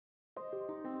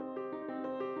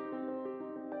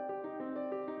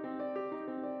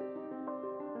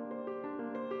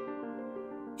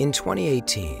In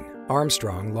 2018,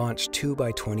 Armstrong launched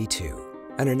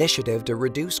 2x22, an initiative to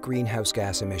reduce greenhouse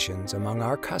gas emissions among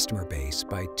our customer base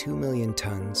by 2 million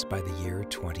tons by the year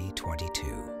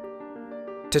 2022.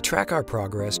 To track our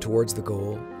progress towards the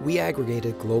goal, we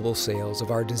aggregated global sales of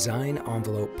our design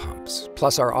envelope pumps,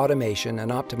 plus our automation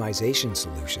and optimization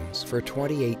solutions for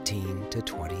 2018 to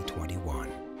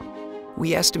 2021.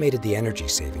 We estimated the energy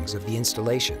savings of the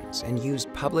installations and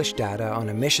used published data on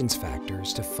emissions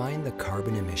factors to find the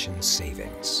carbon emissions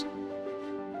savings.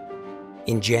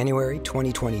 In January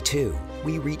 2022,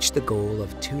 we reached the goal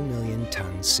of 2 million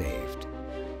tons saved.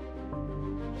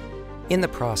 In the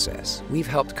process, we've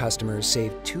helped customers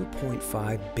save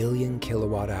 2.5 billion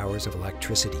kilowatt hours of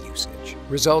electricity usage,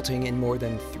 resulting in more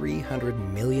than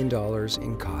 $300 million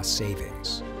in cost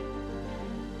savings.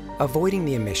 Avoiding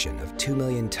the emission of 2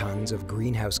 million tons of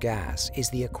greenhouse gas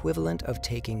is the equivalent of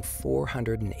taking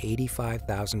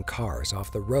 485,000 cars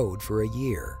off the road for a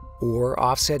year, or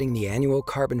offsetting the annual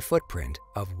carbon footprint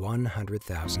of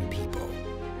 100,000 people.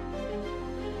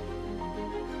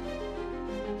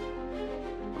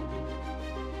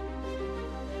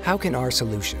 How can our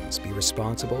solutions be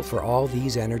responsible for all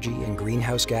these energy and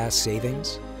greenhouse gas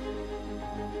savings?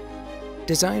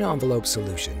 Design envelope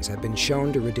solutions have been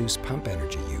shown to reduce pump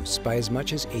energy use by as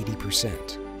much as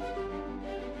 80%.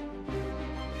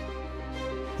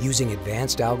 Using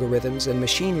advanced algorithms and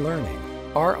machine learning,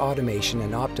 our automation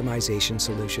and optimization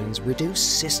solutions reduce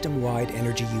system-wide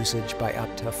energy usage by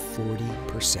up to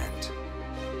 40%.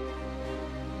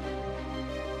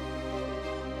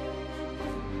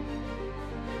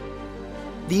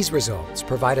 These results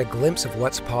provide a glimpse of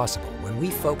what's possible when we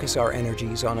focus our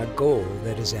energies on a goal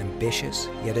that is ambitious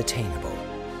yet attainable.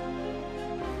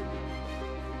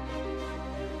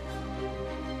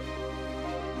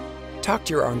 Talk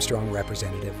to your Armstrong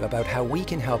representative about how we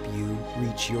can help you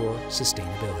reach your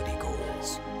sustainability goals.